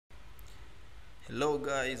Hello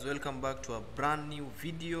guys, welcome back to a brand new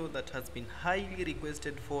video that has been highly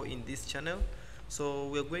requested for in this channel. So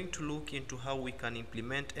we're going to look into how we can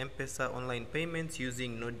implement Mpesa online payments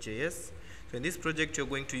using Node.js. So in this project you're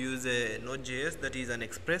going to use Node.js, that is an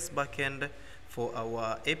express backend for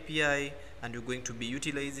our API, and we're going to be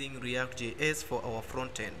utilizing React.js for our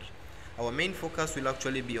front end. Our main focus will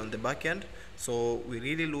actually be on the backend, so we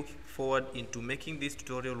really look forward into making this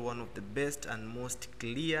tutorial one of the best and most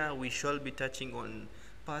clear. We shall be touching on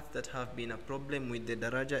parts that have been a problem with the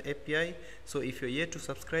Daraja API. So if you're yet to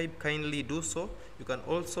subscribe, kindly do so. You can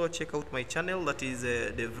also check out my channel, that is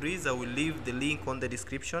DevRees. I will leave the link on the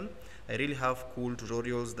description. I really have cool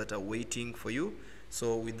tutorials that are waiting for you.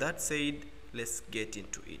 So with that said, let's get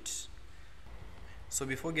into it. So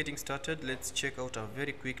before getting started, let's check out a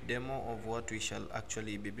very quick demo of what we shall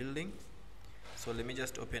actually be building. So let me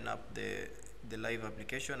just open up the live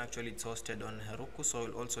application. Actually it's hosted on Heroku, so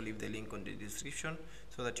I'll also leave the link on the description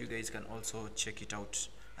so that you guys can also check it out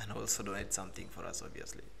and also donate something for us,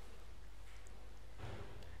 obviously.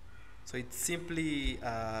 So it's simply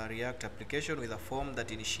a React application with a form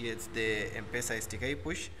that initiates the Mpesa SDK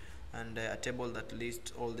push, and a table that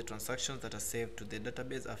lists all the transactions that are saved to the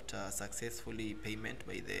database after successfully payment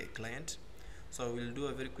by the client. So I will do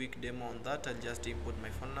a very quick demo on that. I'll just input my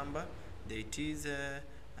phone number, there it is,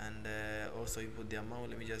 and also input the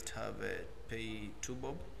amount. Let me just have pay to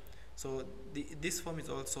Bob. So this form is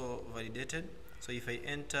also validated. So if I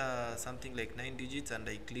enter something like 9 digits and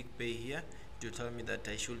I click pay here, it will tell me that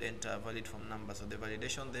I should enter a valid phone number. So the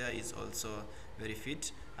validation there is also very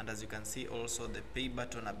fit, and as you can see also the pay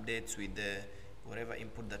button updates with the whatever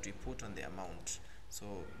input that we put on the amount.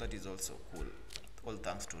 So that is also cool, all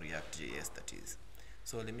thanks to React.js, that is.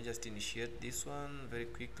 So let me just initiate this one very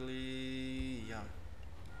quickly. Yeah,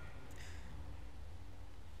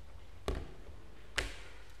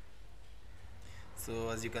 so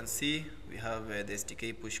as you can see, we have the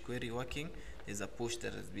SDK push query working. There's a push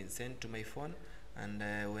that has been sent to my phone, and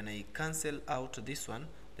when I cancel out this one,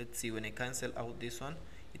 let's see, when I cancel out this one,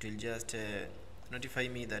 it will just notify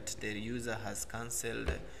me that the user has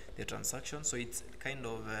cancelled the transaction. So it's kind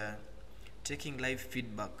of taking live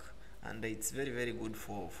feedback, and it's very good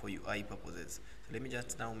for UI purposes. So let me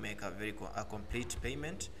just now make a complete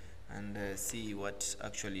payment and see what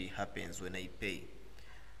actually happens when I pay.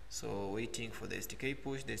 So waiting for the SDK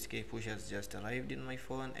push. The SDK push has just arrived in my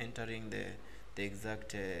phone, entering the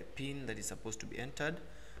exact pin that is supposed to be entered,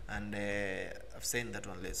 and I've sent that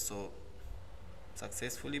one less. So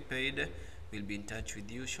successfully paid. We'll be in touch with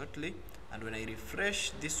you shortly. And when I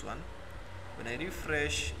refresh this one, when I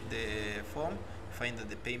refresh the form, find that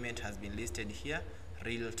the payment has been listed here,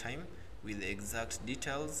 real time, with the exact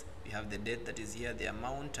details. We have the date that is here, the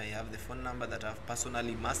amount. I have the phone number that I've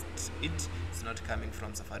personally masked it. It's not coming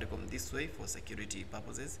from Safaricom this way for security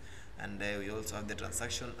purposes. And we also have the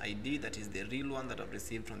transaction ID, that is the real one that I've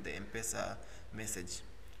received from the Mpesa message.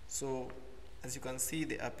 So as you can see,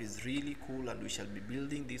 the app is really cool, and we shall be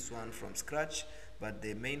building this one from scratch, but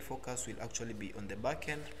the main focus will actually be on the back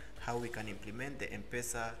end, how we can implement the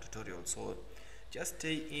Mpesa tutorial. So just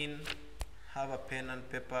stay in, have a pen and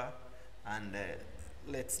paper, and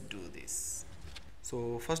let's do this.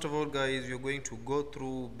 So first of all guys, we are going to go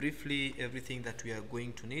through briefly everything that we are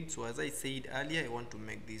going to need. So as I said earlier, I want to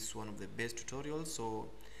make this one of the best tutorials,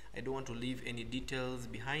 so I don't want to leave any details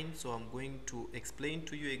behind. So I'm going to explain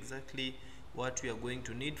to you exactly what we are going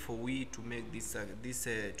to need for we to make this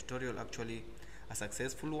tutorial actually a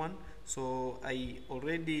successful one. So I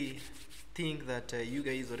already think that you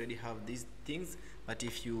guys already have these things, but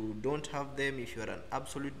if you don't have them, if you are an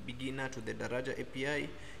absolute beginner to the Daraja API,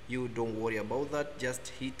 you don't worry about that.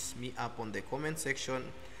 Just hit me up on the comment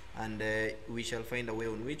section, and we shall find a way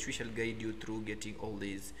on which we shall guide you through getting all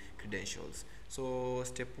these credentials. So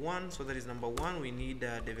step one, so that is number one, we need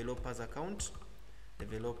a developer's account.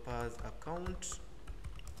 Developer's account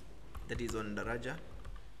that is on Daraja.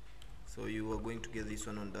 So you are going to get this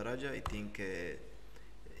one on Daraja. I think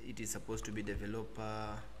it is supposed to be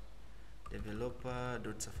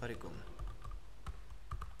developer.safaricom,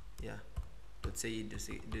 yeah,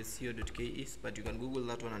 .co.ke, but you can Google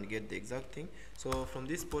that one and get the exact thing. So from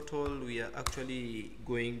this portal, we are actually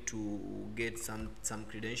going to get some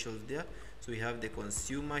credentials there. So we have the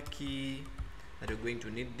consumer key that we're going to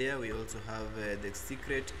need there. We also have the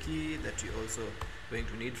secret key that we're also going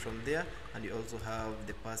to need from there, and you also have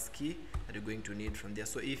the pass key that you're going to need from there.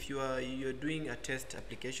 So if you're doing a test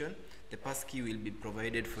application, the pass key will be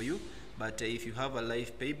provided for you, but if you have a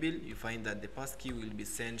live pay bill, you find that the pass key will be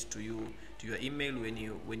sent to you to your email when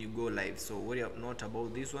you go live. So worry not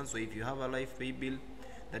about this one. So if you have a live pay bill,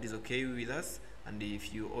 that is okay with us, and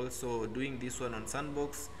if you also doing this one on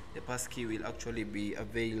Sandbox, the passkey will actually be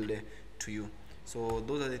availed to you. So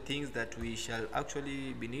those are the things that we shall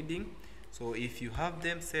actually be needing. So if you have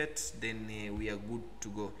them set, then we are good to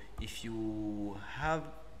go. If you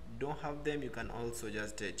don't have them, you can also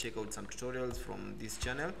just check out some tutorials from this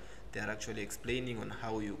channel. They are actually explaining on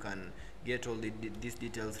how you can get all these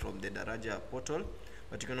details from the Daraja portal.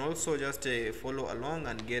 But you can also just follow along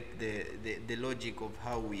and get the logic of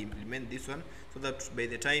how we implement this one, so that by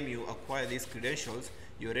the time you acquire these credentials,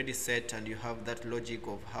 you're already set and you have that logic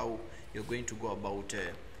of how you're going to go about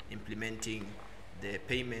implementing the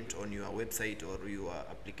payment on your website or your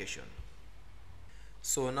application.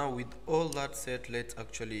 So now with all that set, let's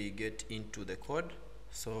actually get into the code.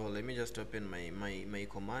 So let me just open my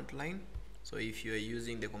command line. So if you are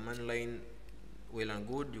using the command line, well and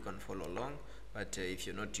good, you can follow along. But if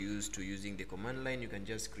you're not used to using the command line, you can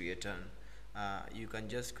just create a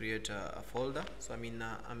folder. So I'm in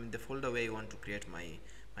the folder where you want to create my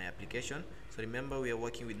application. So remember, we are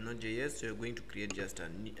working with Node.js, so you're going to create just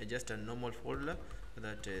a normal folder.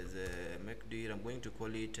 That is I'm going to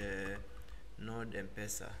call it node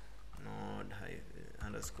Mpesa, node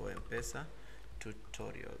underscore Mpesa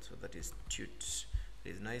tutorial. So that is tut. It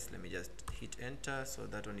is nice. Let me just hit enter. So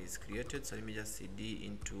that one is created. So let me just cd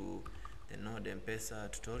into the node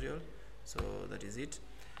Mpesa tutorial. So that is it.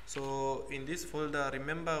 So in this folder,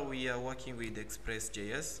 remember we are working with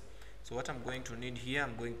Express.js. So what I'm going to need here,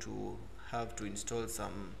 I'm going to have to install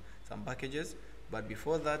some packages. But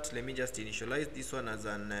before that, let me just initialize this one as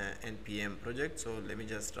an npm project. So let me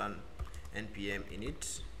just run npm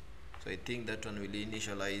init. So I think that one will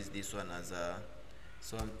initialize this one as a,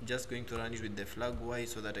 so I'm just going to run it with the flag y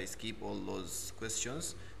so that I skip all those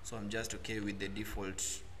questions. So I'm just okay with the default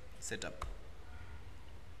setup.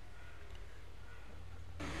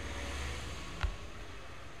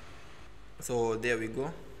 So there we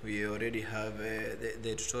go. We already have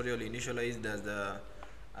the tutorial initialized as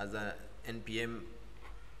a npm.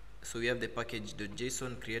 So we have the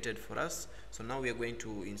package.json created for us. So now we are going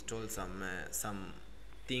to install some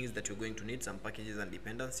things that you're going to need, some packages and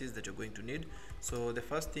dependencies that you're going to need. So the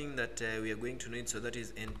first thing that we are going to need, so that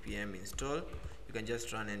is npm install. You can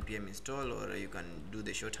just run npm install, or you can do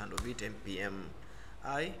the shorthand of it, npm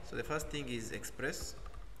I. So the first thing is Express.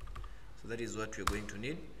 So that is what we're going to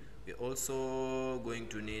need. We're also going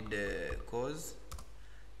to need cause.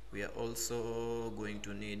 We are also going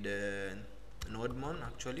to need nodemon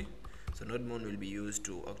actually. So nodemon will be used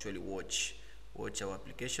to actually watch our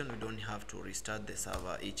application. We don't have to restart the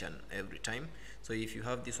server each and every time. So if you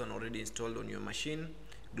have this one already installed on your machine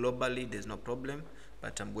globally, there's no problem,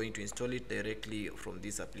 but I'm going to install it directly from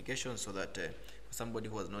this application, so that for somebody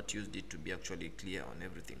who has not used it to be actually clear on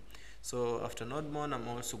everything. So after nodemon, I'm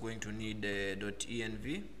also going to need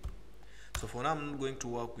 .env. So for now, I'm not going to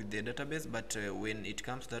work with the database, but when it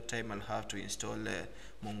comes to that time, I'll have to install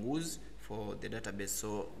mongoose for the database.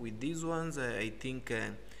 So with these ones, I think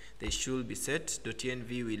they should be set.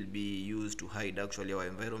 .env will be used to hide actually our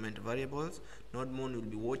environment variables. Nodemon will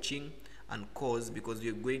be watching, and cause, because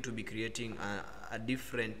we're going to be creating a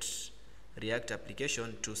different React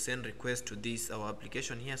application to send requests to this our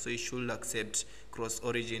application here. So it should accept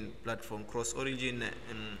cross-origin platform, cross-origin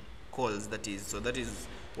calls, that is. So that is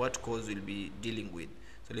what cause will be dealing with.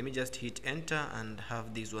 So let me just hit enter and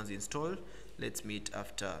have these ones installed. Let's meet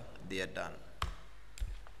after they are done.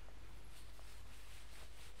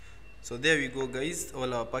 So there we go, guys,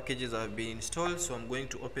 all our packages have been installed. So I'm going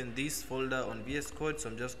to open this folder on VS Code. So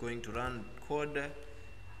I'm just going to run code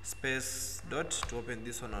space dot to open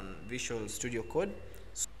this one on Visual Studio Code.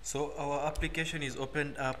 So our application is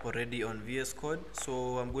opened up already on VS Code.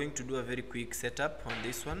 So I'm going to do a very quick setup on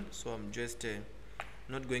this one. So I'm just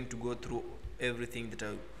not going to go through everything that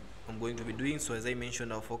I'm going to be doing. So as I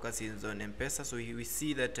mentioned, our focus is on Mpesa. So we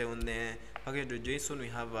see that on the package.json we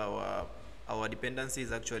have our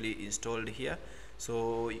dependencies actually installed here.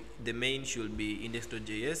 So the main should be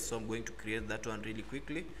index.js. So I'm going to create that one really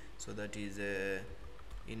quickly. So that is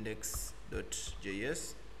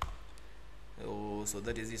index.js. Oh, so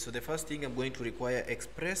that is it. So the first thing, I'm going to require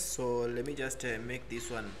Express. So let me just make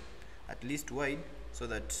this one at least wide, so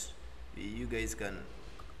that you guys can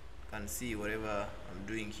see whatever I'm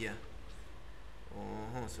doing here.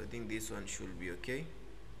 So I think this one should be okay.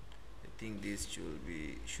 I think this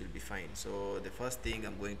should be fine. So the first thing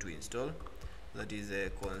I'm going to install, that is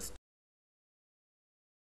a const.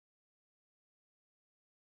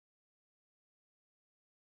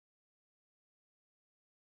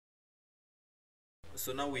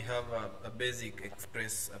 So now we have a basic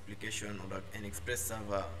Express application, or an Express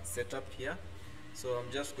server setup here. So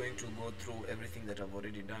I'm just going to go through everything that I've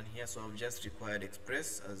already done here. So I've just required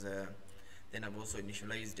express as a, then I've also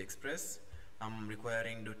initialized express. I'm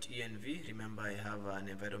requiring .env. Remember, I have an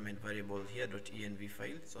environment variable here, .env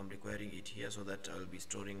file. So I'm requiring it here so that I'll be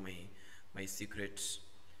storing my secret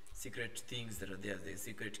things that are there, the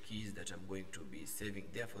secret keys that I'm going to be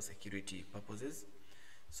saving there for security purposes.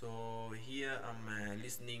 So here I'm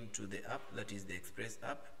listening to the app, that is the express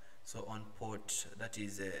app. So on port, that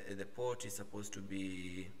is the port is supposed to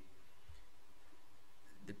be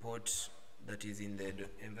the port that is in the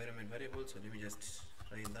environment variable. So let me just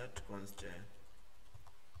write that const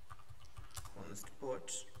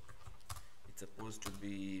port. It's supposed to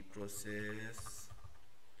be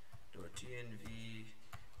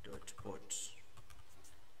process.env.port.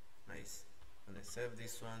 Nice. When I save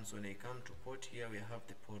this one, so when I come to port here, we have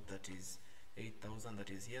the port that is 8000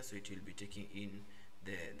 that is here. So it will be taking in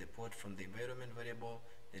the port from the environment variable,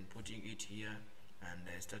 then putting it here and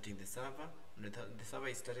starting the server. When the server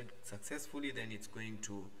is started successfully, then it's going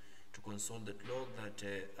to console that log that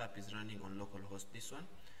app is running on localhost, this one.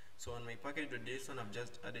 So on my package.json, I've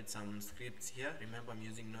just added some scripts here. Remember, I'm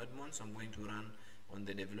using nodemon, so I'm going to run on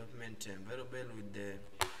the development variable with the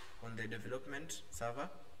on the development server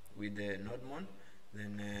with the nodemon.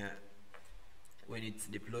 Then when it's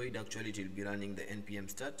deployed, actually it will be running the npm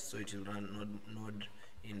start, so it will run node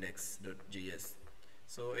index.js.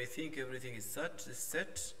 So I think everything is set.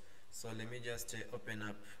 So let me just open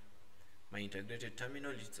up my integrated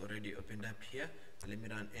terminal. It's already opened up here. So let me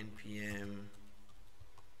run npm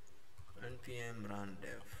run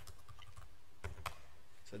dev.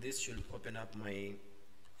 So this should open up my,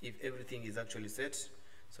 if everything is actually set.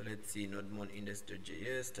 So let's see, nodemon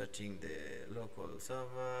index.js, starting the local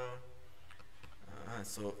server.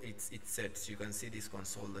 So it's set. So you can see this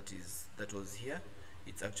console that was here.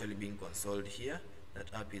 It's actually being consoled here.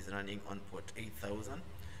 That app is running on port 8000.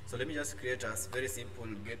 So let me just create a very simple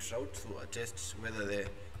get route to attest whether the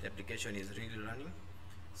application is really running.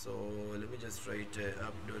 So let me just write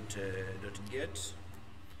app.get,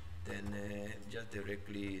 then just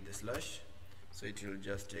directly the slash. So it will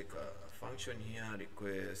just take a function here,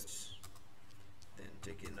 request, then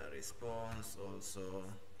take in a response also.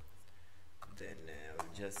 Then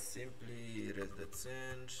I'll just simply erase that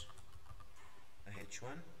send a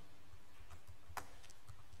h1.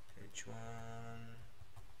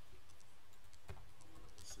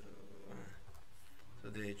 So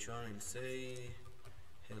the h1 will say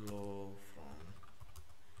hello from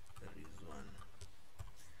there is one.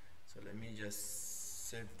 So let me just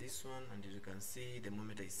save this one, and as you can see, the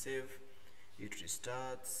moment I save, it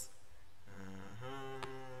restarts.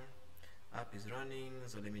 App is running.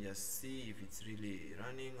 So let me just see if it's really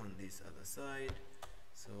running on this other side.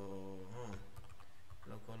 So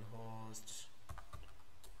localhost,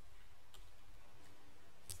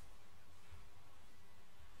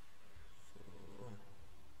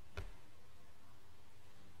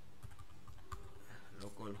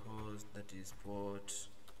 localhost, that is port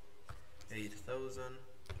 8000.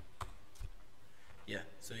 Yeah,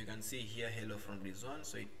 so you can see here hello from this one.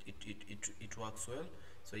 So it works well.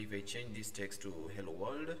 So if I change this text to hello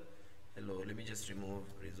world, hello, let me just remove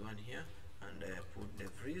Rizwan here and put the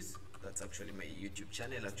freeze. That's actually my YouTube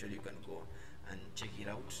channel. Actually, you can go and check it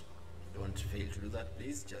out. Don't fail to do that,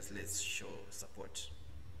 please. Just let's show support.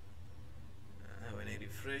 When I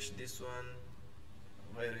refresh this one,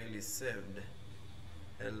 I really saved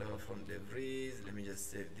hello from the breeze. Let me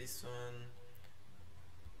just save this one.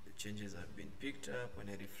 The changes have been picked up. When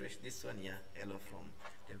I refresh this one, yeah, hello from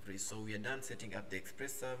the breeze. So we are done setting up the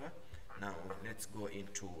express server. Now let's go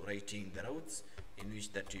into writing the routes in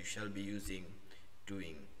which that you shall be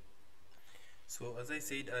doing. So as I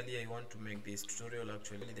said earlier, I want to make this tutorial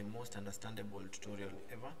actually the most understandable tutorial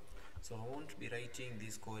ever. So I won't be writing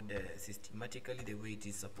this code systematically the way it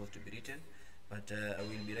is supposed to be written, but I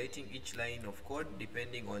will be writing each line of code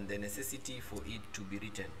depending on the necessity for it to be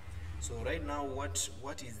written. So right now, what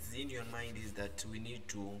is in your mind is that we need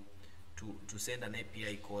to send an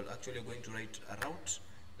API call. Actually, we're going to write a route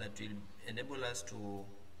that will enable us to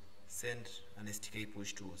send an STK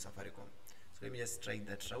push to Safaricom. So let me just try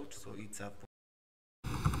that route. So it's a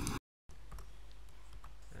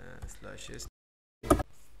 /s, and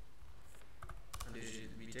it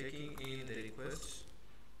will be taking in the request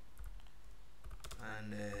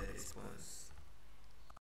and response.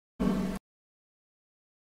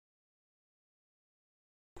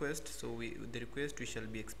 So the request, we shall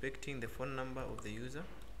be expecting the phone number of the user.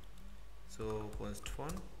 So const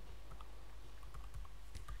phone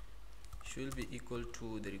should be equal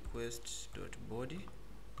to the request dot body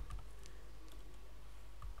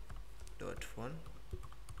dot phone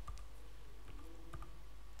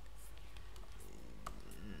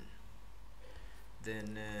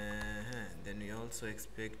Then we also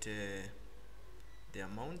expect the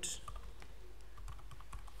amount.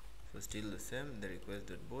 So still the same, the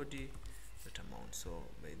request.body amount. So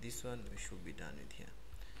by this one we should be done with here.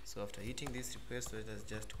 So after hitting this request, let us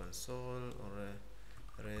just console or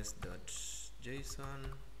res.json.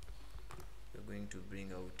 We're going to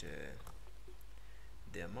bring out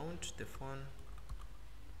the amount, the phone,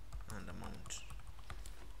 and amount.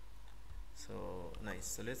 So nice.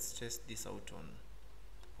 So let's test this out on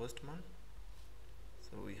Postman.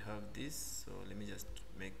 So we have this. So let me just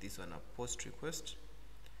make this one a post request.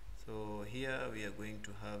 So here we are going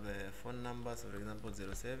to have a phone number. So for example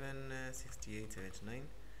 07 68 79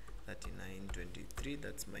 39 23.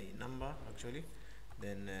 That's my number actually.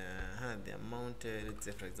 Then the amount, let's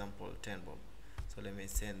say for example 10 bob. So let me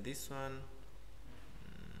send this one.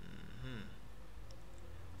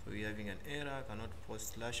 So we're having an error, cannot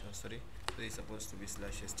post slash, oh sorry, so it's supposed to be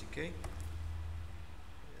slash stk.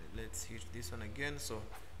 Let's hit this one again. So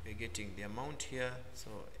we're getting the amount here, so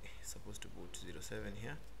it's supposed to put 07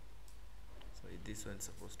 here. So this one's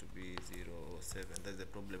supposed to be 07. That's the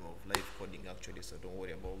problem of live coding actually, so don't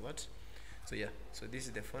worry about that. So yeah, so this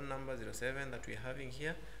is the phone number 07 that we're having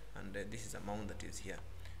here, and this is amount that is here.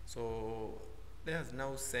 So let us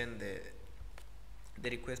now send the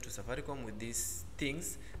request to Safaricom with these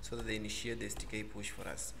things so that they initiate the SDK push for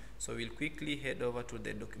us. So we'll quickly head over to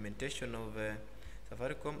the documentation of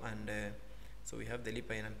Safaricom, and so we have the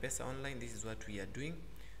Lipa and Mpesa online. This is what we are doing.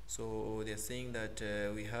 So they're saying that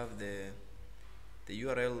we have the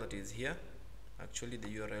URL that is here. Actually the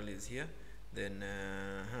URL is here. Then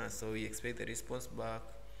so we expect the response back,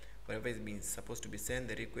 whatever is being supposed to be sent,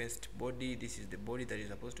 the request body. This is the body that is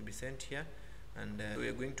supposed to be sent here, and we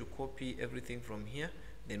are going to copy everything from here.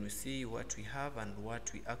 Then we see what we have and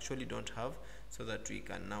what we actually don't have, so that we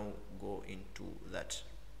can now go into that.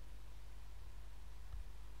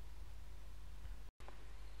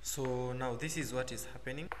 So now this is what is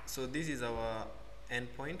happening. So this is our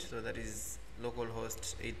endpoint, so that is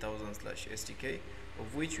localhost 8000/STK,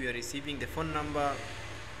 of which we are receiving the phone number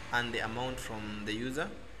and the amount from the user.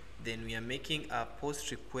 Then we are making a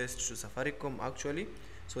post request to Safaricom actually.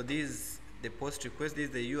 So this is the post request. This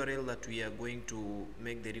is the URL that we are going to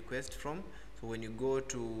make the request from. So when you go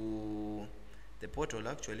to the portal,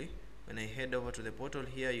 actually when I head over to the portal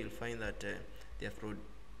here, you'll find that they have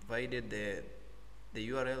provided the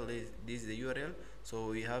URL. This is the URL. So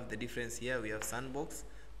we have the difference here. We have sandbox,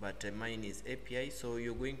 but mine is API. So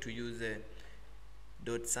you're going to use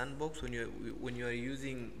 .sandbox when you are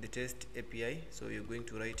using the test API. So you're going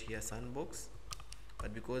to write here sandbox,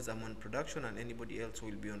 but because I'm on production and anybody else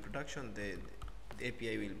will be on production, the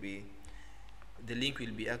API will be, the link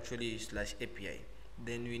will be actually /API.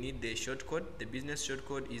 Then we need the shortcode. The business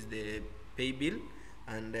shortcode is the pay bill,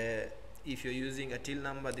 and if you're using a till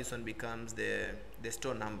number, this one becomes the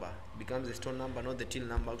store number. Becomes the store number, not the till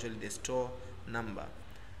number, actually the store number.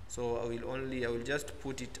 So I will just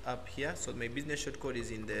put it up here. So my business shortcode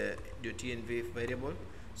is in the .env variable.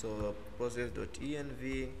 So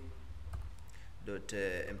process.env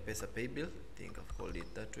Mpesa pay bill. I think I've called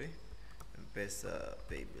it that way. Mpesa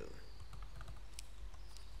pay bill.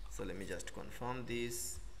 So let me just confirm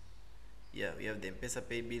this. Yeah, we have the Mpesa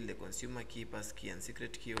pay bill, the consumer key, pass key, and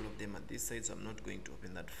secret key, all of them at this side. So I'm not going to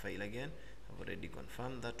open that file again. I've already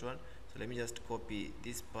confirmed that one. So let me just copy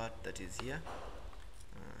this part that is here.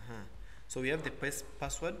 So we have the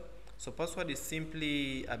password. So password is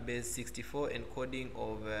simply a base 64 encoding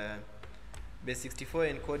of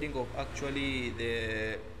actually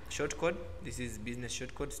the shortcode. This is business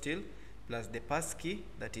shortcode still, plus the passkey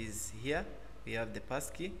that is here. We have the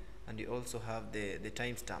passkey, and we also have the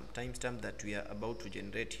timestamp that we are about to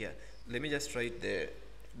generate here. Let me just write the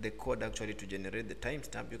code actually to generate the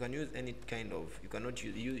timestamp. You can use any kind of, you can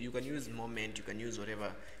use moment, you can use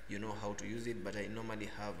whatever you know how to use it, but I normally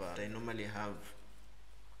have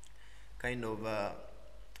kind of a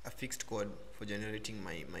fixed code for generating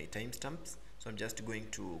my timestamps. So I'm just going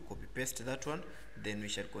to copy paste that one, then we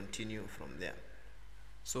shall continue from there.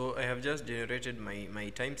 So I have just generated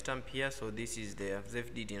my timestamp here. So this is I've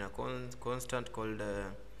saved it in a constant called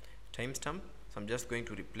timestamp. So I'm just going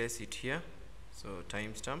to replace it here. So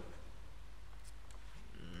timestamp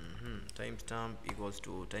timestamp equals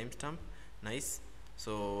to timestamp. Nice.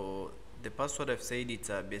 So the password, I've said it's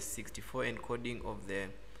a base 64 encoding of the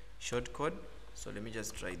shortcode. So let me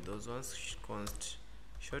just write those ones. Const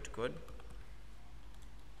shortcode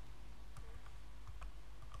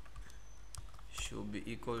should be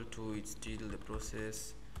equal to, it's still the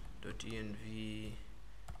process.env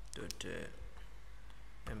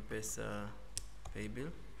Mpesa pay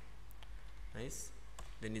bill. Nice.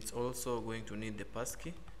 Then it's also going to need the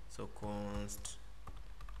passkey, so const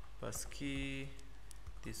passkey,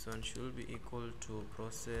 this one should be equal to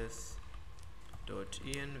process dot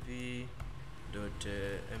env dot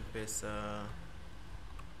mpesa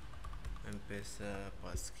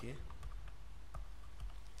passkey.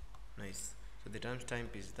 Nice. So the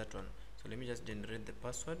timestamp is that one. So let me just generate the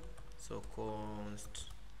password. So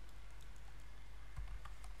const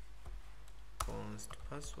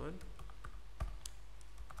password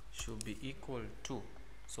should be equal to,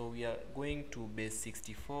 so we are going to base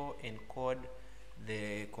 64 encode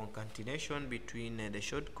the concatenation between the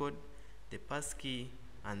shortcode, the passkey,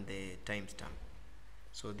 and the timestamp.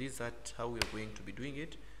 So this is how we are going to be doing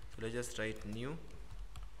it. So let's just write new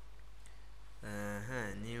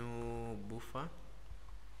new buffer.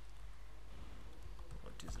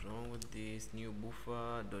 What is wrong with this? New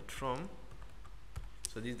buffer dot from.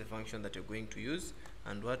 So this is the function that you're going to use,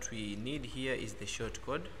 and what we need here is the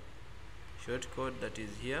shortcode that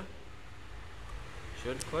is here.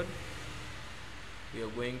 Shortcode, we are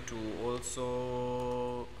going to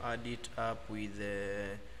also add it up with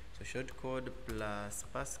so shortcode plus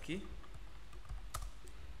passkey,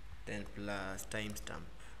 then plus timestamp.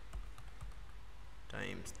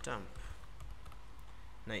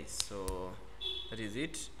 Nice. So that is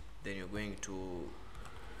it. Then you're going to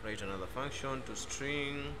write another function to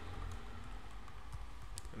string,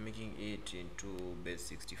 making it into base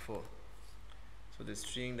 64. So the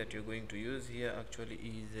string that you're going to use here actually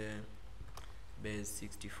is base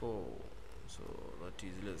 64. So that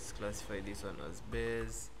is, let's classify this one as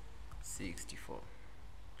base 64.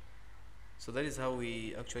 So that is how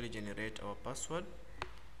we actually generate our password.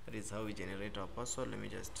 Let me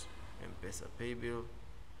just Mpesa pay bill.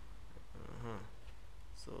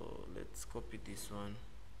 So let's copy this one,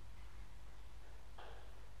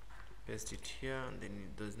 paste it here, and then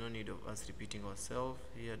there's no need of us repeating ourselves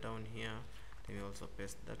here down here. Then we also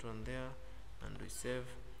paste that one there, and we save,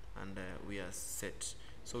 and we are set.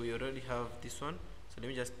 So we already have this one. So let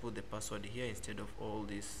me just put the password here instead of all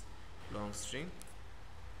this long string.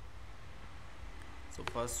 So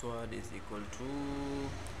password is equal to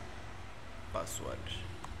password.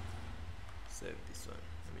 Save this one.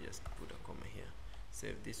 Let me just put a comma here.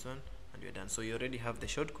 Save this one, and we're done. So you already have the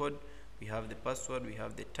shortcode, we have the password, we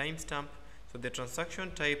have the timestamp. So the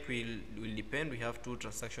transaction type will depend. We have two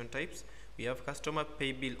transaction types. We have customer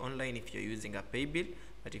pay bill online if you're using a pay bill,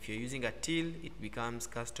 but if you're using a till, it becomes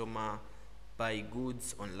customer buy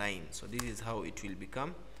goods online. So this is how it will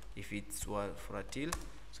become if it's for a till.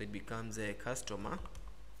 So it becomes a customer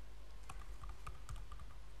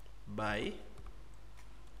buy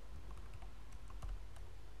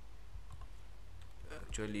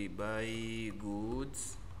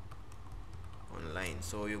goods online.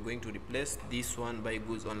 So you're going to replace this one buy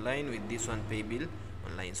goods online with this one pay bill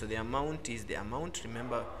online. So the amount is the amount.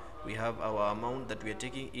 Remember, we have our amount that we are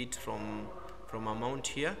taking it from amount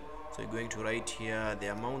here. So you're going to write here the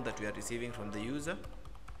amount that we are receiving from the user.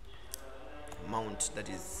 Amount, that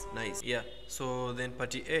is nice. Yeah, so then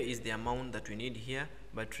party A is the amount that we need here,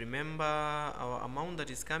 but remember our amount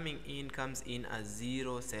that is coming in comes in as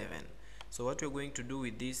 07. So what we're going to do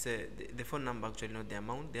with this, the phone number, actually not the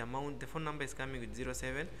amount, the phone number is coming with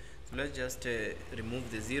 07. So let's just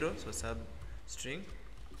remove the 0. So substring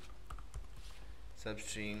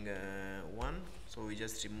 1. So we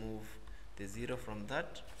just remove the 0 from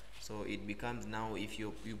that. So it becomes, now if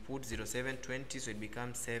you put 0720, so it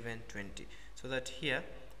becomes 720. So that here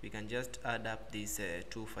we can just add up this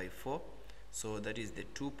 254. So that is the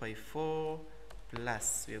 254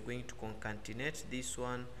 plus, we are going to concatenate this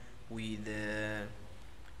one with the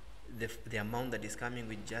amount that is coming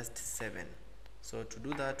with just 7. So to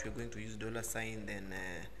do that, we're going to use $, then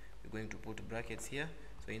we're going to put brackets here.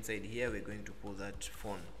 So inside here we're going to put that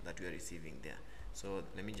phone that we are receiving there. So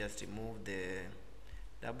let me just remove the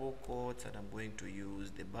double quotes, and I'm going to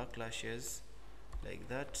use the backlashes like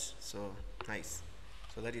that. So nice.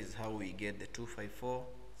 So that is how we get the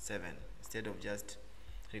 2547. Instead of just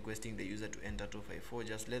requesting the user to enter 254,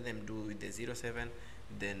 just let them do with the 07,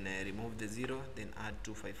 then remove the 0, then add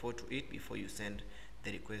 254 to it before you send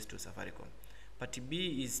the request to Safaricom. Party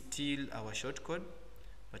B is still our shortcode.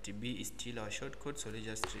 So let's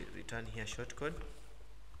just return here shortcode.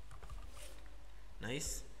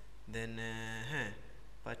 Nice. Then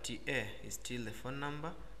party A is still the phone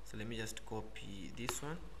number. So let me just copy this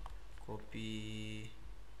one,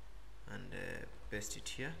 and paste it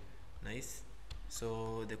here. Nice.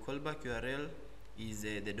 So the callback URL is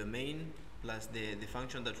the domain plus the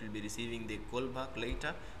function that will be receiving the callback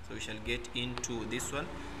later. So we shall get into this one.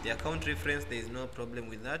 The account reference, there is no problem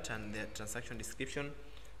with that, and the transaction description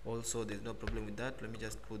Also there's no problem with that. Let me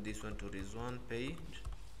just put this one to Rizwan paid,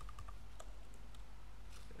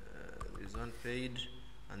 Rizwan paid,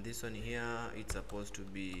 and this one here it's supposed to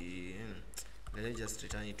be let me just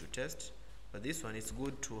return it to test. But this one, it's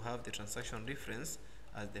good to have the transaction reference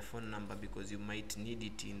as the phone number because you might need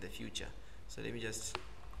it in the future. So let me just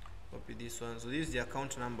copy this one. So this is the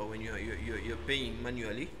account number when you're paying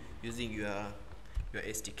manually using your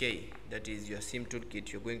SDK, that is your SIM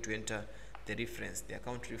toolkit. You're going to enter the reference, the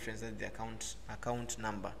account reference, and the account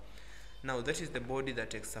number. Now that is the body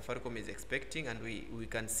that Safaricom is expecting, and we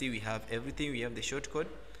can see we have everything. We have the shortcode,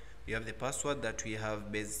 we have the password that we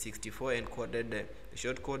have base 64 encoded, the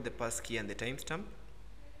shortcode, the passkey, and the timestamp.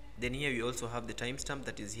 Then here we also have the timestamp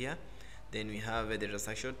that is here. Then we have the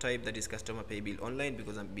transaction type, that is customer pay bill online,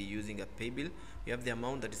 because I'm be using a pay bill. We have the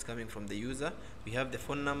amount that is coming from the user. We have the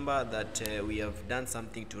phone number that we have done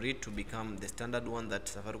something to read to become the standard one that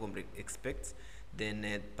Safaricom expects. Then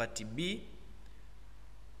party B,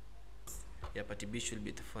 yeah, party B should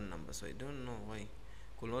be the phone number. So I don't know why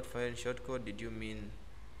could not find shortcode. Did you mean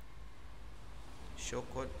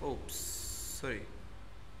shortcode? Oops, sorry.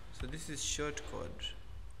 So this is shortcode.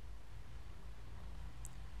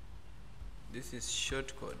 This is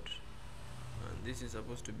shortcode, and this is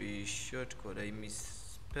supposed to be shortcode. I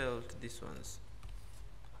misspelled this ones.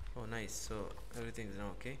 Oh nice, so everything is now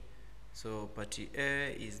okay. So party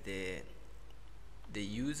A is the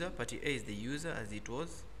user. Party A is the user as it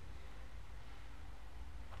was.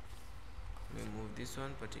 Let me move this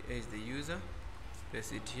one. Party A is the user,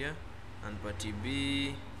 press it here, and party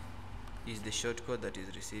B is the shortcode that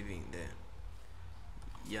is receiving there.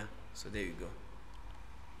 Yeah, so there you go.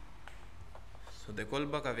 So the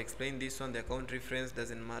callback, I've explained this one. The account reference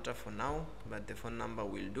doesn't matter for now, but the phone number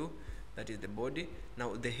will do. That is the body.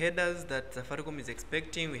 Now the headers that Safaricom is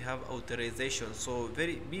expecting, we have authorization. So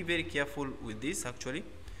be very careful with this actually.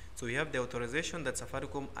 So we have the authorization that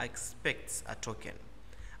Safaricom expects a token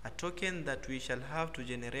that we shall have to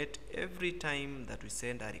generate every time that we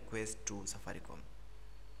send a request to Safaricom.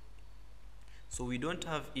 So we don't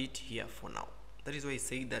have it here for now. That is why I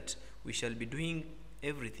say that we shall be doing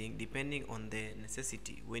everything depending on the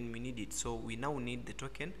necessity when we need it. So we now need the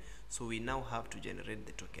token, so we now have to generate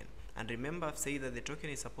the token. And remember, I've said that the token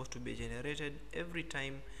is supposed to be generated every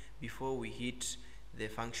time before we hit the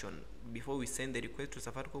function. Before we send the request to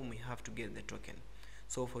Safaricom, we have to get the token.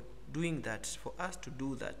 So for doing that, for us to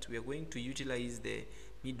do that, we are going to utilize the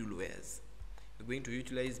middlewares. We're going to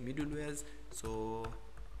utilize middlewares. So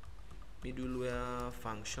middleware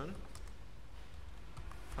function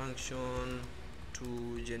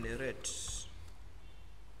to generate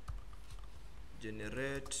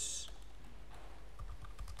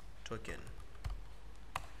token.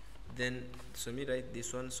 Then so let me write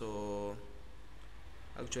this one. So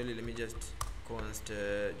actually let me just const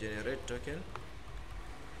generate token.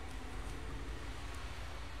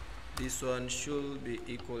 This one should be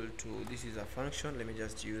equal to, this is a function, let me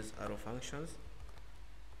just use arrow functions.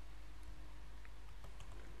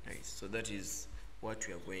 Nice. So that is what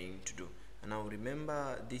we are going to do. And now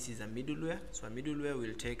remember, this is a middleware. So a middleware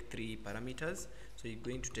will take 3 parameters. So you're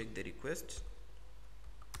going to take the request,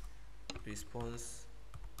 response,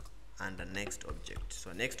 and the next object.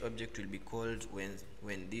 So next object will be called when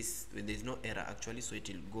there's no error actually, so it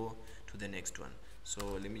will go to the next one. So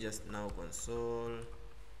let me just now console.log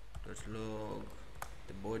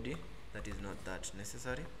the body. That is not that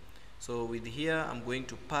necessary. So with here I'm going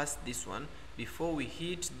to pass this one. Before we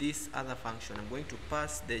hit this other function, I'm going to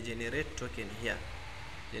pass the generate token here,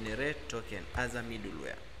 generate token as a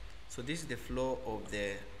middleware. So this is the flow of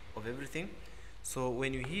everything. So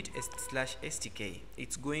when you hit /stk,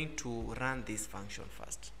 it's going to run this function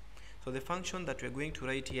first. So the function that we're going to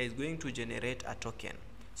write here is going to generate a token.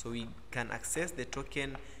 So we can access the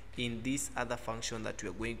token in this other function that we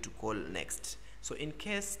are going to call next. So in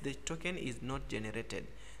case the token is not generated,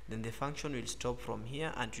 then the function will stop from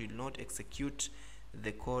here and will not execute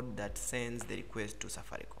the code that sends the request to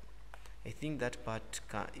Safaricom. I think that part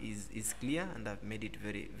is clear, and I've made it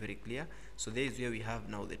very clear. So there is where we have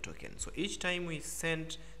now the token. So each time we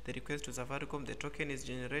send the request to Safaricom, the token is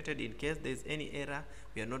generated. In case there is any error,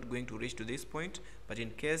 we are not going to reach to this point, but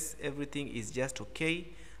in case everything is just okay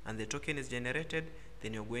and the token is generated,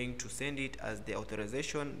 then you're going to send it as the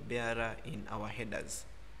authorization bearer in our headers.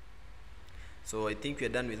 So I think we're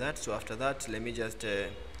done with that. So after that, let me just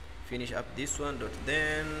finish up this one.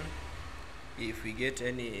 Then if we get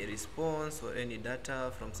any response or any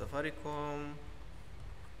data from Safaricom,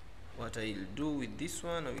 what I'll do with this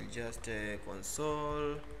one, I will just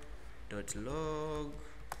console.log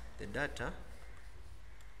the data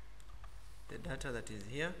that is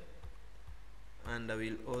here. and I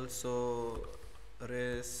will also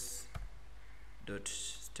res dot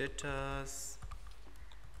status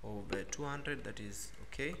of 200, that is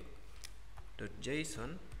okay, dot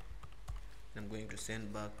json. I'm going to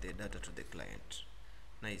send back the data to the client.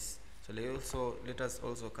 Nice. So let us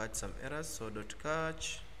also catch some errors. So dot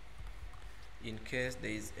catch, in case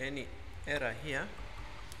there is any error here,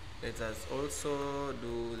 let us also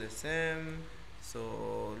do the same.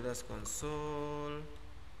 So let's console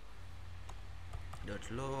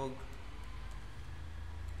dot log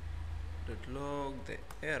the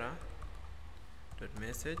error dot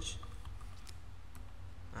message,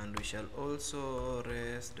 and we shall also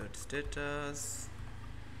res dot status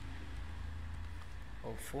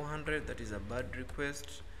of 400, that is a bad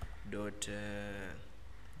request, dot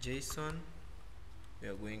json. We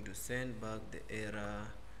are going to send back the error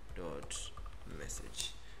dot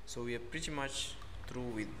message. So we are pretty much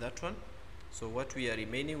through with that one. So what we are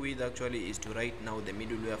remaining with actually is to write now the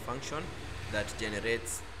middleware function that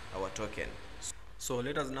generates our token. So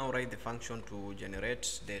let us now write the function to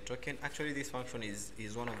generate the token. Actually, this function is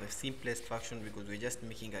one of the simplest function, because we're just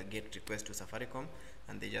making a GET request to Safaricom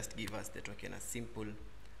and they just give us the token as simple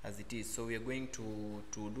as it is. So we are going to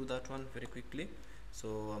do that one very quickly.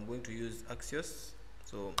 So I'm going to use Axios,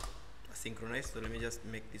 so synchronize. So let me just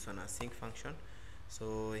make this one a sync function.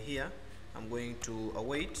 So here I'm going to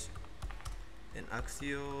await, then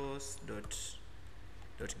Axios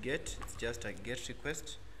dot get, it's just a GET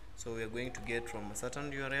request. So we are going to get from a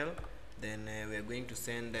certain URL, then we are going to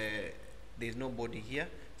send, there is no body here,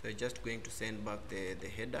 so we're just going to send back the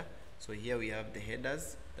header. So here we have the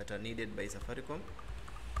headers that are needed by Safaricom.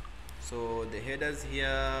 So the headers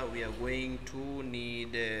here, we are going to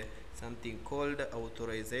need something called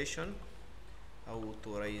authorization, of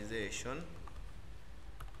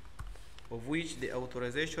which the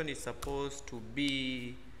authorization is supposed to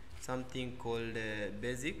be something called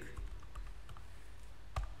basic.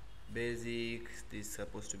 This is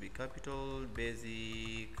supposed to be capital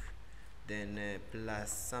basic, then plus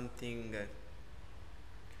something,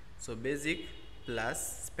 so basic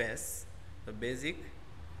plus space, so basic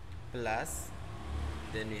plus,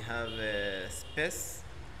 then we have space,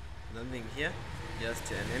 nothing here, just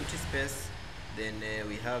an empty space, then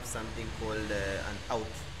we have something called an out.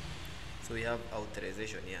 So we have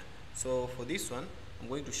authorization here. So for this one, I'm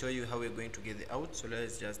going to show you how we're going to get the out. So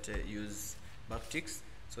let's just use backticks.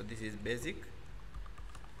 So this is basic,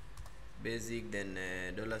 then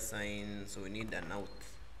dollar sign. So we need an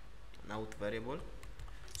out variable.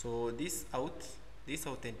 So this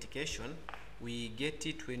authentication, we get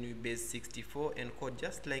it when we base 64 encode,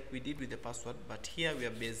 just like we did with the password, but here we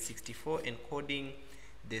are base 64 encoding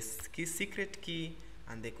the secret key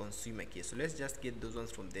and the consumer key. So let's just get those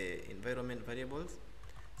ones from the environment variables.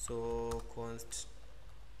 So const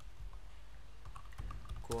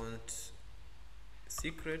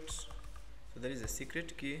secret, so that is a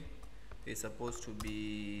secret key, is supposed to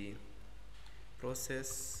be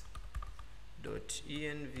process.env,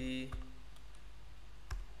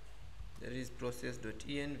 that is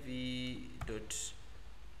process.env dot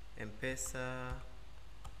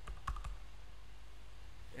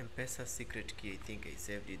Mpesa secret key. I think I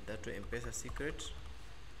saved it that way, Mpesa secret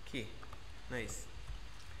key. Nice.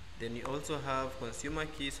 Then you also have consumer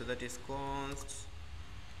key, so that is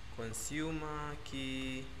consumer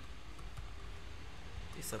key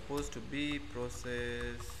is supposed to be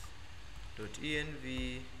process.env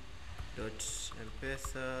dot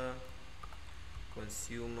Mpesa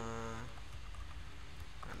consumer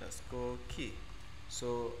underscore key.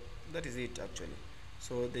 So that is it actually.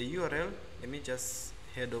 So the URL, let me just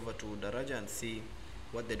head over to Daraja and see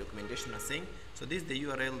what the documentation is saying. So this is the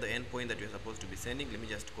URL, the endpoint that you're supposed to be sending. Let me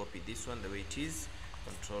just copy this one the way it is,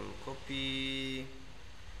 control copy,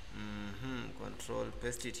 control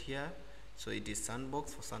paste it here. So it is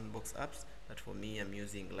sandbox for sandbox apps, but for me I'm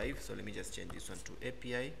using live. So let me just change this one to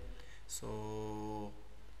API. So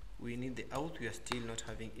we need the out, we are still not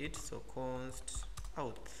having it. So const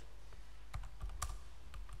out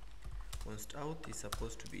is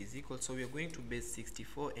supposed to be is equal. So we are going to base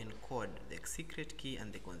 64 encode the secret key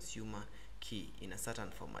and the consumer key in a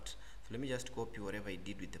certain format. So let me just copy whatever I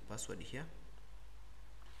did with the password here,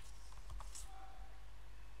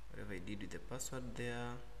 whatever I did with the password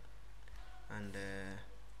there, and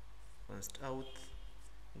const out.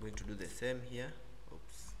 I'm going to do the same here.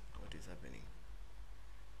 Oops, what is happening?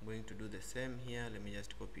 I'm going to do the same here. Let me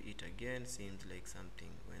just copy it again. Seems like something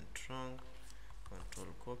went wrong.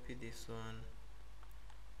 Control copy this one.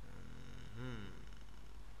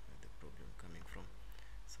 Where the problem coming from?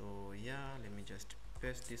 So yeah, let me just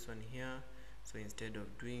paste this one here. So instead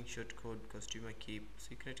of doing shortcode consumer key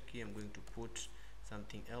secret key, I'm going to put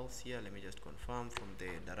something else here. Let me just confirm from the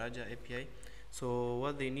Daraja API. So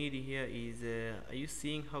what they need here is, are you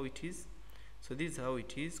seeing how it is? So this is how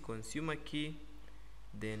it is: consumer key,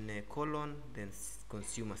 then colon, then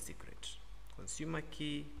consumer secret, consumer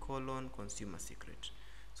key, colon, consumer secret.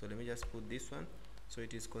 So let me just put this one. So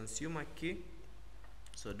it is consumer key,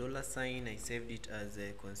 so dollar sign, I saved it as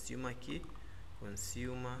a consumer key,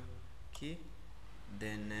 consumer key,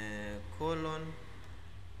 then colon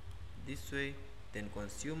this way, then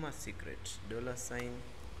consumer secret, dollar sign,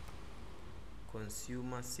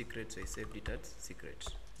 consumer secret. So I saved it as secret.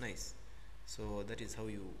 Nice. So that is how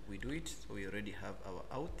we do it. So we already have our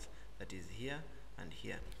out, that is here and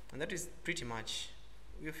here, and that is pretty much,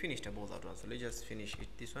 we finished about that one. So let's just finish it,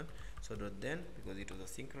 this one. So dot then, because it was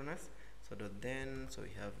asynchronous, so dot then, so we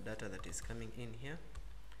have data that is coming in here.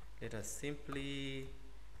 Let us simply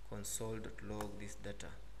console.log this data.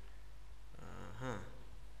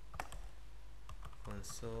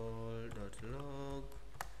 Console.log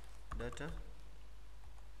data,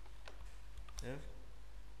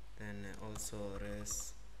 then also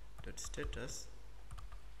res.status.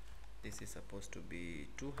 This is supposed to be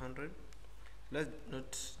 200. Let's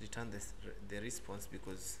not return the response,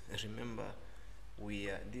 because remember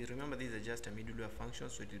remember these are just a middleware function,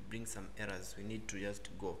 so it will bring some errors. We need to just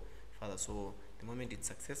go further. So the moment it's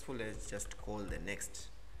successful, let's just call the next.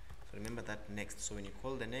 So remember that next. So when you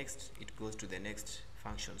call the next, it goes to the next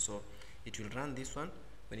function. So it will run this one.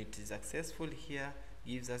 When it is successful here,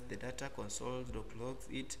 gives us the data, console.logs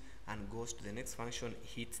it, and goes to the next function,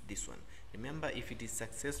 hits this one. Remember, if it is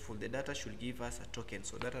successful, the data should give us a token.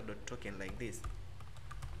 So data.token, like this.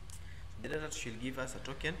 The data should give us a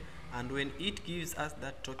token, and when it gives us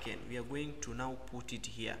that token, we are going to now put it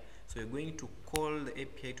here. So we're going to call the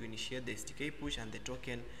API to initiate the SDK push, and the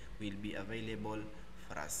token will be available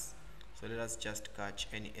for us. So let us just catch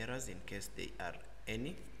any errors in case there are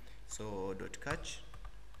any. So .catch,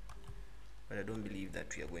 but I don't believe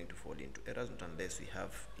that we are going to fall into errors, not unless we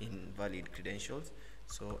have invalid credentials.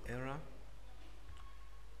 So error.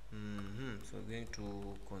 So we're going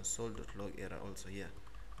to console.log error also here.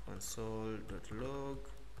 Console.log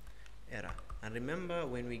error. And remember,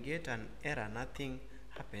 when we get an error, nothing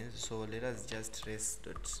happens. So let us just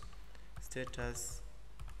res.status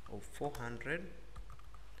of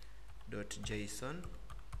 400.json.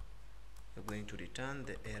 We're going to return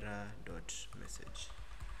the error.message.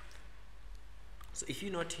 So if you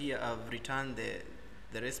note here, I've returned the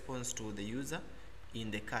response to the user in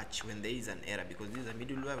the catch when there is an error, because this is a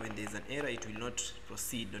middleware. When there is an error, it will not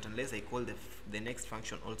proceed, not unless I call the next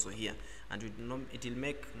function also here, and it will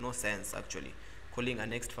make no sense actually calling a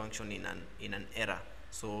next function in an error.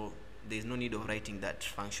 So there is no need of writing that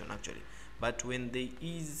function actually. But when there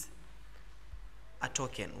is a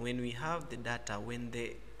token, when we have the data, when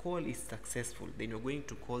the call is successful, then you're going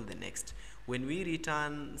to call the next. When we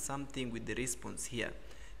return something with the response here,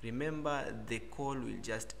 remember the call will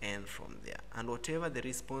just end from there, and whatever the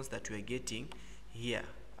response that we are getting here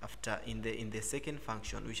after in the second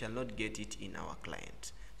function, we shall not get it in our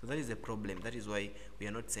client. So that is a problem. That is why we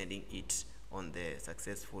are not sending it on the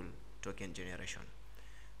successful token generation.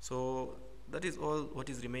 So that is all. What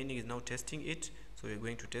is remaining is now testing it. So we're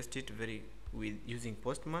going to test it with using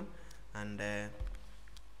Postman, and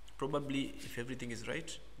probably if everything is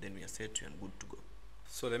right, then we are set and good to go.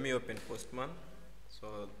 So let me open Postman.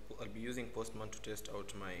 So I'll be using Postman to test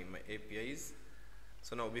out my APIs.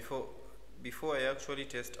 So now before I actually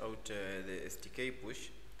test out the SDK push,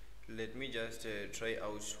 let me just try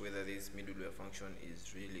out whether this middleware function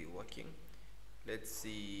is really working. Let's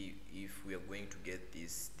see if we are going to get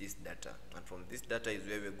this data, and from this data is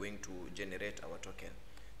where we are going to generate our token.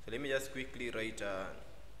 So let me just quickly write a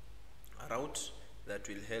route that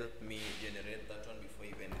will help me generate that one before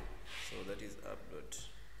even. So that is app.get.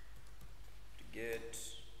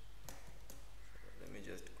 Let me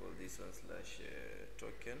just call this one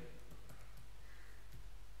 /token.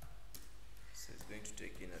 So it's going to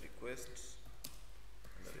take in a request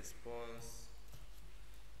and a response.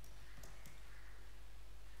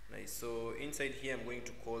 Nice. So inside here, I'm going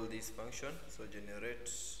to call this function. So generate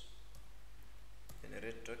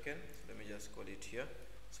token. So let me just call it here.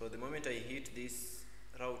 So the moment I hit this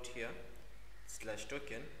route here,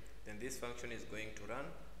 /token, then this function is going to run,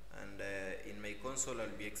 and in my console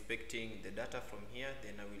I'll be expecting the data from here.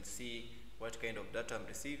 Then I will see what kind of data I'm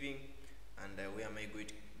receiving, and where am I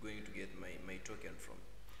going to get my token from.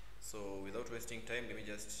 So without wasting time, let me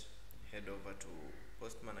just head over to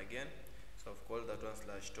Postman again. So I've called that one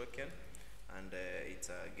 /token, and it's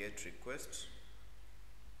a get request.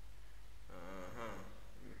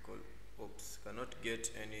 Let me call, oops, cannot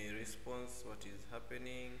get any response. What is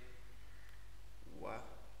happening? Wow.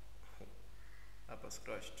 App has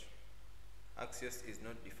crashed. Axios is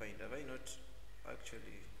not defined. Have I not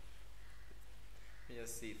actually? Let me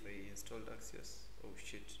just see if I installed Axios. Oh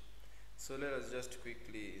shit. So let us just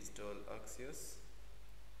quickly install Axios.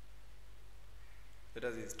 Let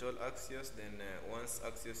us install Axios. Then once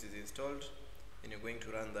Axios is installed, then you're going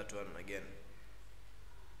to run that one again.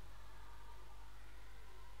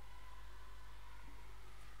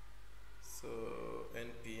 So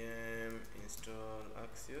npm install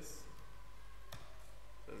Axios.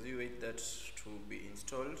 So as you wait that to be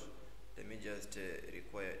installed, let me just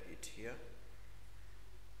require it here.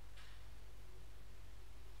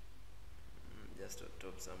 Just on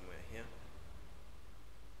top somewhere here.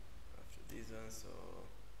 After this one, so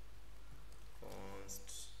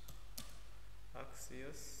const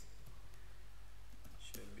Axios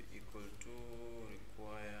should be equal to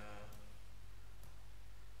require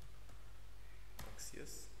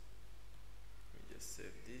Axios. Let me just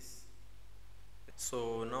save this.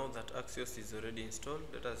 So now that Axios is already installed,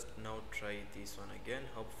 let us now try this one again.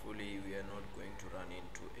 Hopefully we are not going to run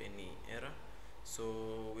into any error.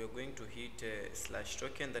 So we are going to hit slash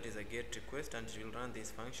token, that is a get request, and it will run this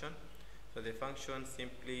function. So the function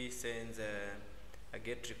simply sends a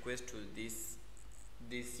get request to this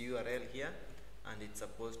URL here, and it's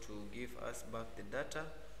supposed to give us back the data,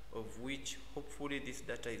 of which hopefully this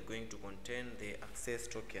data is going to contain the access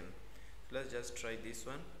token. So let's just try this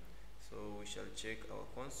one. So we shall check our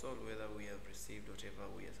console whether we have received whatever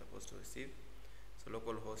we are supposed to receive. So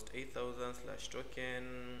localhost 8000 slash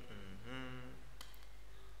token.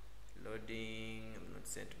 Loading. I'm not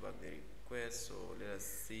sent back the request, so let us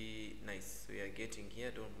see. Nice, we are getting here.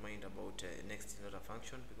 Don't mind about next is not a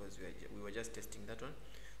function, because we were just testing that one.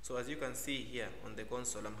 So as you can see here on the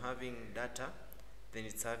console, I'm having data, then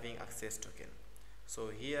it's having access token. So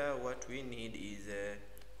here what we need is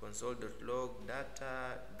console.log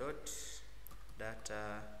data dot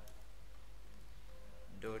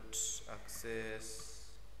access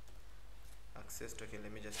token.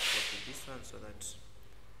 Let me just copy this one so that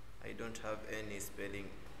I don't have any spelling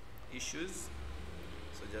issues.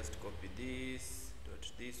 So just copy this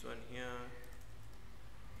one here.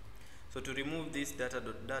 So to remove this data,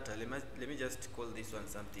 let me just call this one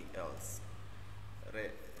something else.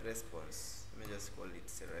 Response. Let me just call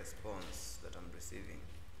it a response that I'm receiving.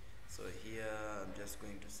 So here I'm just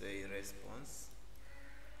going to say response.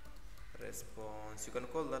 You can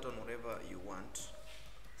call that on whatever you want.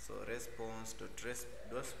 So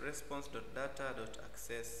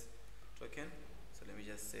response.data.access token. So let me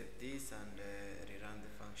just save this and rerun the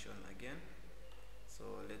function again. So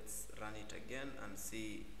let's run it again and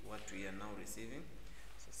see what we are now receiving.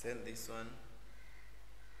 So send this one,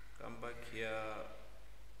 come back here.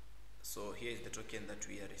 So here is the token that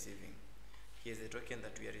we are receiving. Here's the token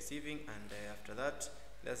that we are receiving, and after that,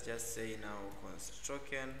 let's just say now const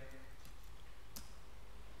token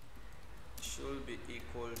should be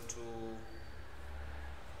equal to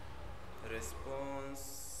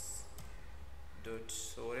response dot,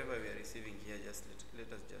 so whatever we are receiving here, just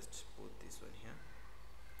let us just put this one here.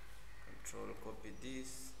 Control copy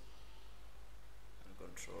this and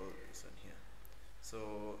control this one here.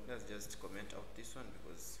 So let's just comment out this one,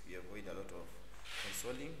 because we avoid a lot of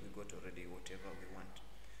consoling. We got already whatever we want.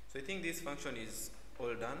 So I think this function is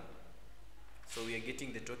all done. So we are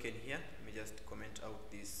getting the token here. Let me just comment out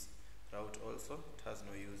this route also. It has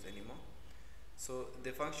no use anymore. So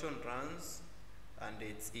the function runs, and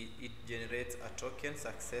it generates a token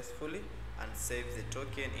successfully and saves the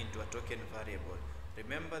token into a token variable.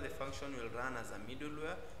 Remember, the function will run as a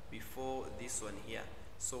middleware before this one here.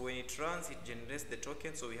 So when it runs, it generates the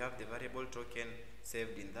token, so we have the variable token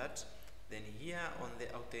saved in that. Then here on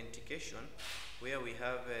the authentication, where we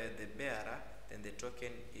have the bearer, then the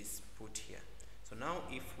token is put here. So now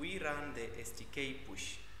if we run the STK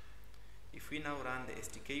push,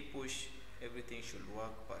 everything should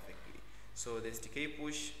work perfectly. So the STK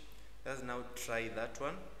push, let's now try that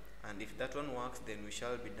one, and if that one works, then we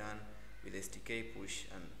shall be done with STK push.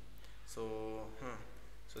 And so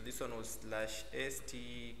this one was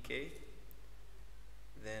 /stk,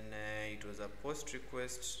 then it was a post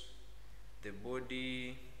request. The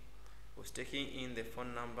body was taking in the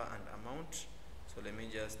phone number and amount. So let me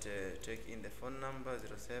just take in the phone number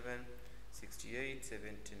 07 68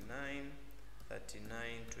 79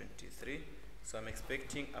 39 23. So I'm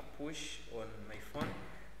expecting a push on my phone,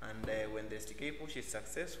 and when the STK push is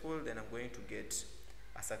successful, then I'm going to get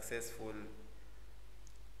a successful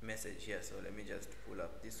message here. So let me just pull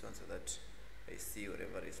up this one so that I see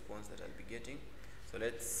whatever response that I'll be getting. So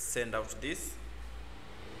let's send out this.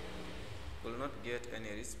 Will not get any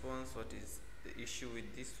response. What is the issue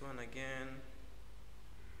with this one again?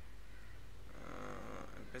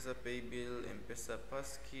 Mpesa pay bill, Mpesa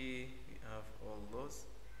passkey, we have all those.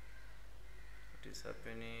 What is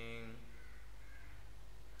happening?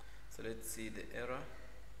 So let's see the error.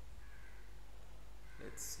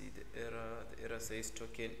 Let's see the error. The error says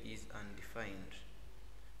token is undefined.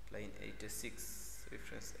 Line 86,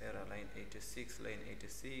 reference error, line 86, line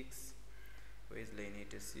 86. Where is line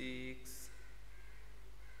 86?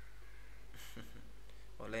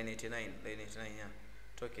 Or line 89, line 89, yeah.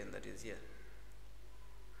 Token that is here.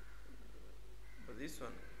 But this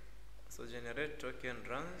one, so generate token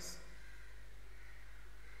runs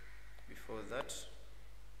before that.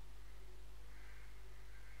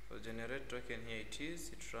 So generate token, here it is,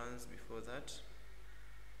 it runs before that,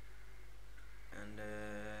 and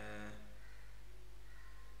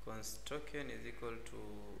const token is equal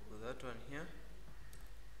to that one here,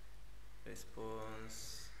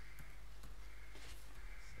 response.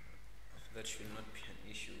 So that should not be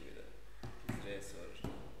an issue with this, or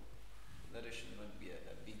that should not be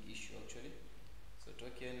a big issue actually. So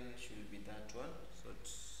token should be that one, so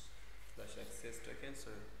it's slash access token.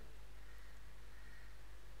 So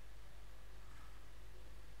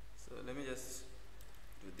let me just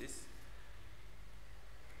do this.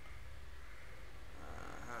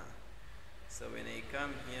 So when I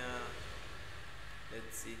come here,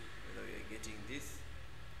 let's see whether we are getting this.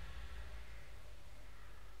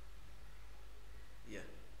 Yeah,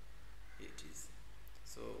 here it is.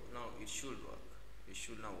 So now it should work. It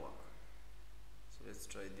should now work. So let's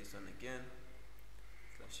try this one again.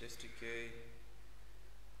 Slash STK.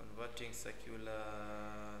 Converting circular.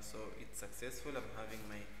 So it's successful. I'm having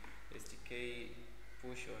my STK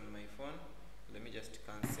push on my phone. Let me just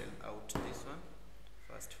cancel out this one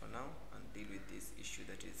first for now and deal with this issue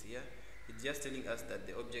that is here. It's just telling us that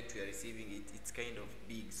the object we are receiving, it's kind of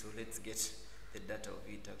big, so let's get the data of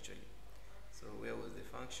it actually. So where was the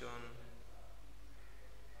function?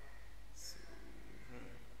 So,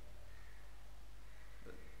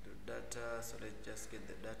 the data, so let's just get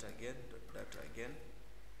the data again, data again.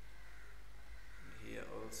 Here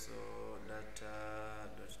also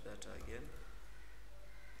data again,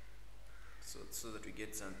 so that we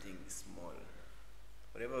get something small.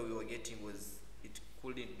 Whatever we were getting it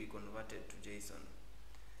couldn't be converted to JSON.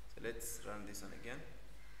 So let's run this one again.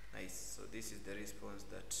 Nice. So this is the response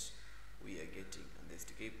that we are getting, and the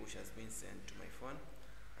STK push has been sent to my phone,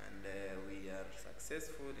 and we are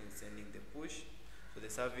successful in sending the push. So the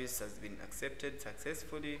service has been accepted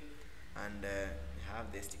successfully, and I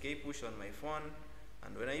have the STK push on my phone,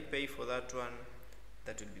 and when I pay for that one,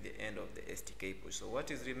 that will be the end of the STK push. So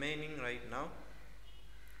what is remaining right now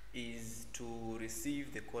is to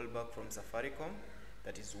receive the callback from Safaricom,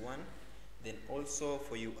 that is one. Then also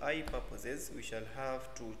for UI purposes, we shall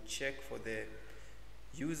have to check for the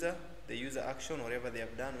user action, whatever they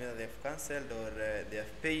have done, whether they have cancelled or they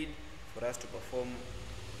have paid, for us to perform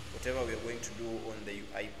whatever we are going to do on the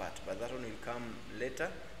UI part, but that one will come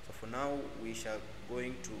later. So for now, we are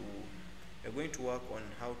going to work on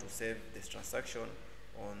how to save this transaction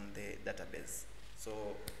on the database.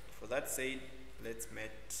 So for that said, let's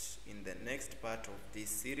meet in the next part of this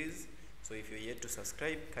series. So if you're yet to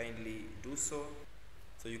subscribe, kindly do so.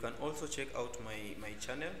 So you can also check out my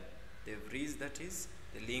channel, the Vreeze, that is.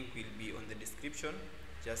 The link will be on the description.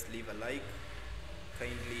 Just leave a like,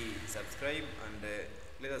 kindly subscribe, and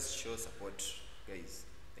let us show support, guys.